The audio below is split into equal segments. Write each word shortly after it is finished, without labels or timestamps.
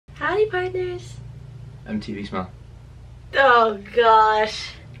Howdy, partners. MTV smell. Oh gosh.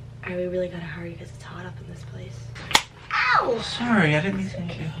 Alright, we really gotta hurry because it's hot up in this place. Ow! Sorry, I didn't mean to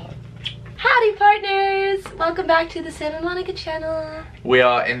make you hot. Howdy, partners. Welcome back to the Sam and Monica channel. We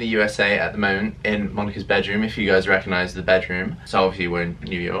are in the USA at the moment, in Monica's bedroom, if you guys recognize the bedroom. So obviously we're in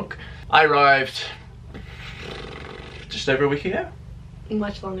New York. I arrived just over a week ago.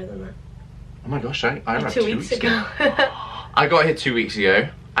 Much longer than that. Oh my gosh, I arrived 2 weeks ago. I got here 2 weeks ago.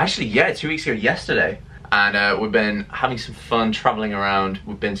 Actually, yeah, 2 weeks ago yesterday. And we've been having some fun traveling around.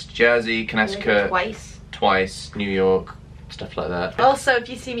 We've been to Jersey, Connecticut. Twice, New York, stuff like that. Also, if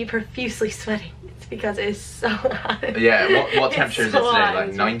you see me profusely sweating, it's because it is so hot. Yeah, what temperature is it today? Hot.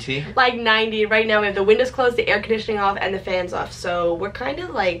 Like 90? Like 90. Right now we have the windows closed, the air conditioning off, and the fans off. So we're kind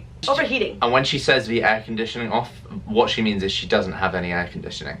of like overheating. And when she says the air conditioning off, what she means is she doesn't have any air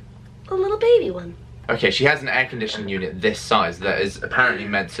conditioning. A little baby one. Okay, she has an air conditioning unit this size that is apparently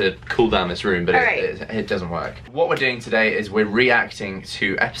meant to cool down this room, but it doesn't work. What we're doing today is we're reacting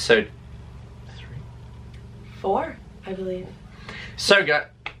to episode 4, I believe. So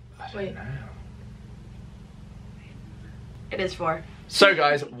Wait. It is 4. So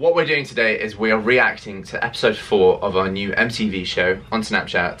guys, what we're doing today is we are reacting to episode 4 of our new MTV show on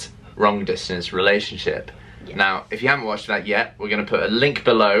Snapchat, Wrong Distance Relationship. Yes. Now, if you haven't watched that yet, we're going to put a link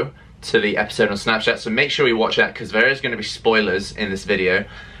below to the episode on Snapchat, so make sure you watch that because there is going to be spoilers in this video.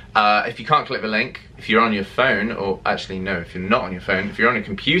 If you can't click the link, if you're on your phone, or actually no, if you're not on your phone, if you're on a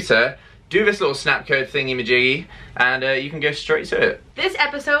computer, do this little snap code thingy-majiggy and you can go straight to it. This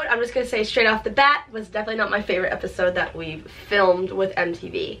episode, I'm just going to say straight off the bat, was definitely not my favorite episode that we've filmed with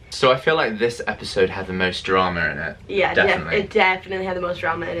MTV. So I feel like this episode had the most drama in it. Yeah, definitely. It definitely had the most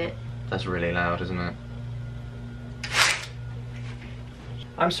drama in it. That's really loud, isn't it?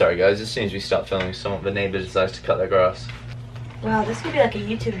 I'm sorry guys, as soon as we start filming, the neighbor decides to cut their grass. Wow, this could be like a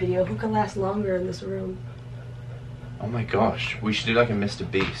YouTube video. Who can last longer in this room? Oh my gosh, we should do like a Mr.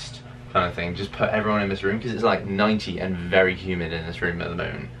 Beast kind of thing. Just put everyone in this room because it's like 90 and very humid in this room at the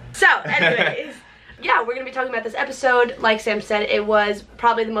moment. So, anyways, yeah, we're going to be talking about this episode. Like Sam said, it was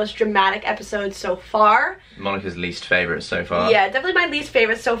probably the most dramatic episode so far. Monica's least favorite so far. Yeah, definitely my least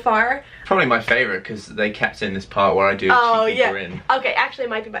favorite so far. Probably my favorite because they kept in this part where I do keep people in. Okay, actually it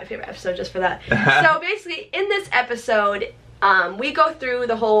might be my favorite episode just for that. So basically, in this episode, we go through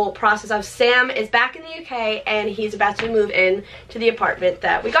the whole process of Sam is back in the UK and he's about to move in to the apartment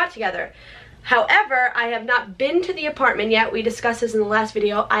that we got together. However, I have not been to the apartment yet. We discussed this in the last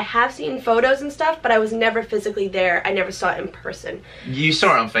video. I have seen photos and stuff, but I was never physically there. I never saw it in person. You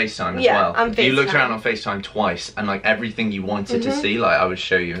saw it on FaceTime as well. On FaceTime. You looked around on FaceTime twice, and like everything you wanted to see, like I would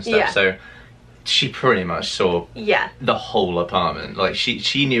show you and stuff. Yeah. So she pretty much saw the whole apartment. Like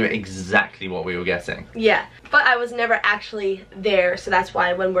she knew exactly what we were getting. Yeah, but I was never actually there, so that's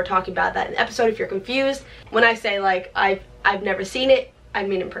why when we're talking about that in the episode, if you're confused, when I say like I've never seen it, I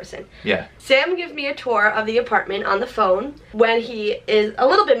mean in person. Yeah. Sam gives me a tour of the apartment on the phone when he is a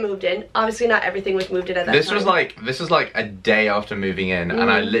little bit moved in. Obviously not everything was moved in at that time. This was like a day after moving in, and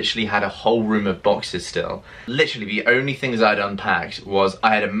I literally had a whole room of boxes still. Literally the only things I'd unpacked was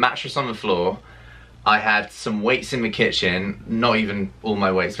I had a mattress on the floor, I had some weights in the kitchen, not even all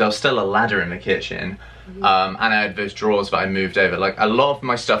my weights, there was still a ladder in the kitchen. And I had those drawers that I moved over. Like a lot of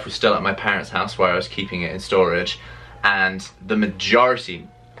my stuff was still at my parents' house where I was keeping it in storage. And the majority...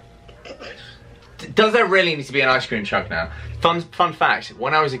 Does there really need to be an ice cream truck now? Fun fact,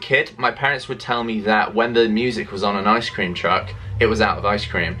 when I was a kid, my parents would tell me that when the music was on an ice cream truck, it was out of ice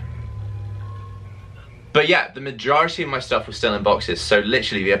cream. But yeah, the majority of my stuff was still in boxes, so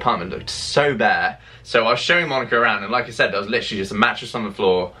literally the apartment looked so bare. So I was showing Monica around, and like I said, there was literally just a mattress on the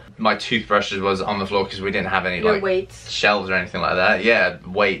floor. My toothbrushes was on the floor because we didn't have any like weights, shelves or anything like that. Yeah,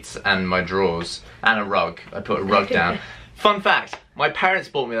 weights and my drawers and a rug. I put a rug down. Fun fact, my parents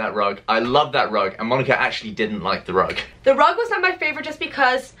bought me that rug. I love that rug, and Monica actually didn't like the rug. The rug was not my favorite just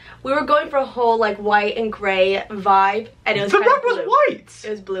because we were going for a whole like white and gray vibe, and it was the rug was white. It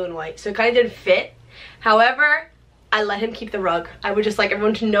was blue and white, so it kind of didn't fit. However, I let him keep the rug. I would just like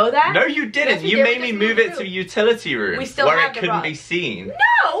everyone to know that. No, you didn't. You made me move it to a utility room where it couldn't be seen.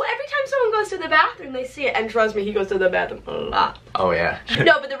 No, every time someone goes to the bathroom, they see it. And trust me, he goes to the bathroom a lot. Oh, yeah.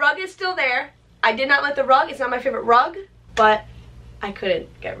 No, but the rug is still there. I did not let the rug. It's not my favorite rug, but I couldn't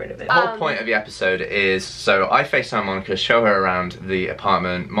get rid of it. The whole point of the episode is, so I FaceTime Monica, show her around the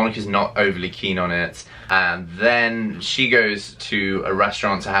apartment. Monica's not overly keen on it. And then she goes to a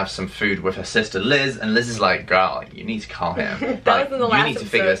restaurant to have some food with her sister Liz, and Liz is like, girl, you need to calm him. Like, you need to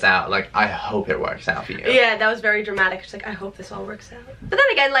figure this out. Like, I hope it works out for you. Yeah, that was very dramatic. She's like, I hope this all works out. But then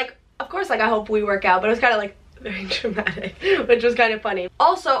again, like, of course, like, I hope we work out, but it was kind of like, Very dramatic, which was kind of funny.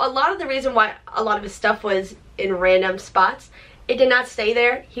 Also, a lot of the reason why a lot of his stuff was in random spots, it did not stay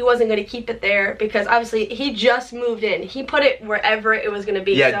there. He wasn't going to keep it there because obviously he just moved in. He put it wherever it was going to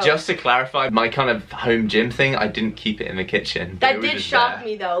be. Yeah, so. Just to clarify, my kind of home gym thing, I didn't keep it in the kitchen. That did shock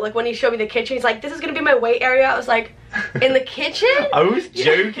me though. Like when he showed me the kitchen, he's like, this is going to be my weight area. I was like, in the kitchen? I was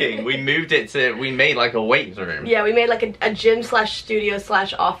joking. We moved it to, we made like a weight room. Yeah, we made like a gym slash studio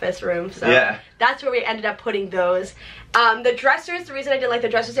slash office room. So yeah. That's where we ended up putting those. The dressers, the reason I didn't like the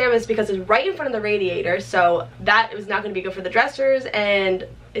dressers there was because it's right in front of the radiator, so that was not going to be good for the dressers, and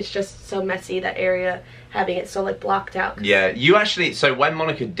it's just so messy, that area, having it so like blocked out. Yeah, you actually, so when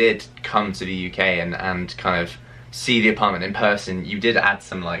Monica did come to the UK and kind of see the apartment in person, you did add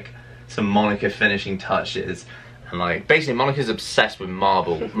some Monica finishing touches. And like, basically Monica's obsessed with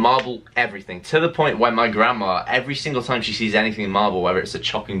marble everything, to the point where my grandma, every single time she sees anything in marble, whether it's a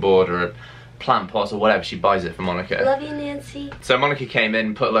chopping board or a plant pot or whatever, she buys it for Monica. Love you, Nancy. So Monica came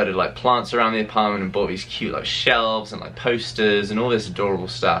in, put a load of like plants around the apartment and bought these cute like shelves and like posters and all this adorable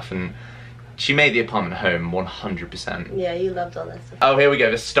stuff, and she made the apartment home 100%. Yeah, you loved all that stuff. Oh, here we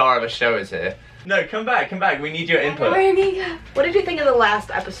go, the star of the show is here. No, come back, we need your input. What did you think of the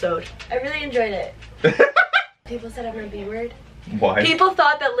last episode? I really enjoyed it. People said I'm a B-word. Why? People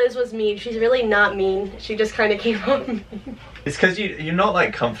thought that Liz was mean. She's really not mean. She just kind of came off mean. It's because you're not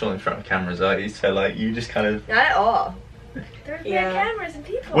like comfortable in front of cameras, are you? So like you just kind of... Not at all. There's cameras and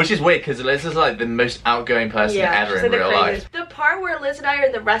people. Which is weird because Liz is like the most outgoing person ever in real life. The part where Liz and I are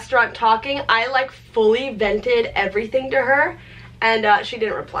in the restaurant talking, I like fully vented everything to her, and she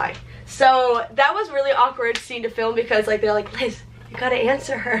didn't reply. So that was really awkward scene to film because like they're like, Liz, you gotta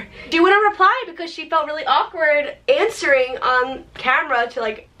answer her. She wouldn't reply because she felt really awkward answering on camera to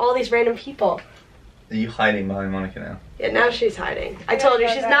like all these random people. Are you hiding behind Monica now? Yeah, now she's hiding. I told you,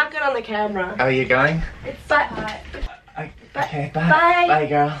 she's not good on the camera. Oh, you're going? It's hot. Okay, bye. Bye. Bye,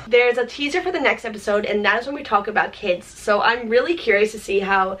 girl. There's a teaser for the next episode, and that is when we talk about kids. So I'm really curious to see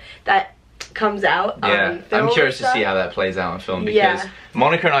how that comes out. Yeah, I'm curious to see how that plays out on film, because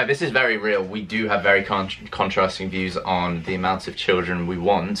Monica and I, this is very real. We do have very contrasting views on the amounts of children we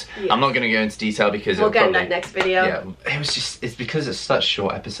want. Yeah. I'm not going to go into detail because we'll get in that next video. Yeah, it's because it's such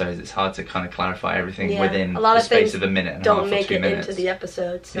short episodes. It's hard to kind of clarify everything within a lot the of space of a minute and a half or 2 minutes. Don't make it into the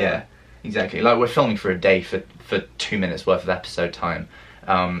episode. So. Yeah, exactly. Like we're filming for a day for 2 minutes worth of episode time.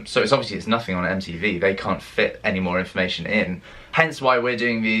 So it's nothing on MTV. They can't fit any more information in. Hence why we're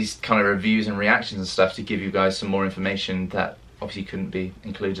doing these kind of reviews and reactions and stuff, to give you guys some more information that obviously couldn't be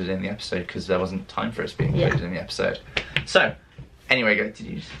included in the episode because there wasn't time for us to be included in the episode. So, anyway, did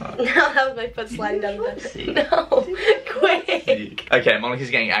you just start? No, that was my foot sliding down the bed. No, quick. Okay, Monica's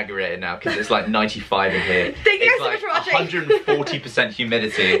getting aggravated now because it's like 95 in here. Thank you it's guys like so much for watching. 140%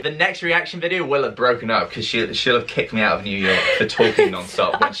 humidity. The next reaction video will have broken up because she'll have kicked me out of New York for talking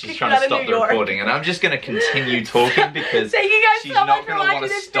non-stop when she's trying to stop the recording, and I'm just going to continue talking because thank you guys she's so not much for going to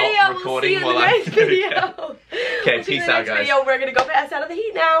want to stop recording while I'm video. Okay, peace out, guys. We're going to go pass out of the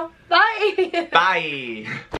heat now. Bye. Bye.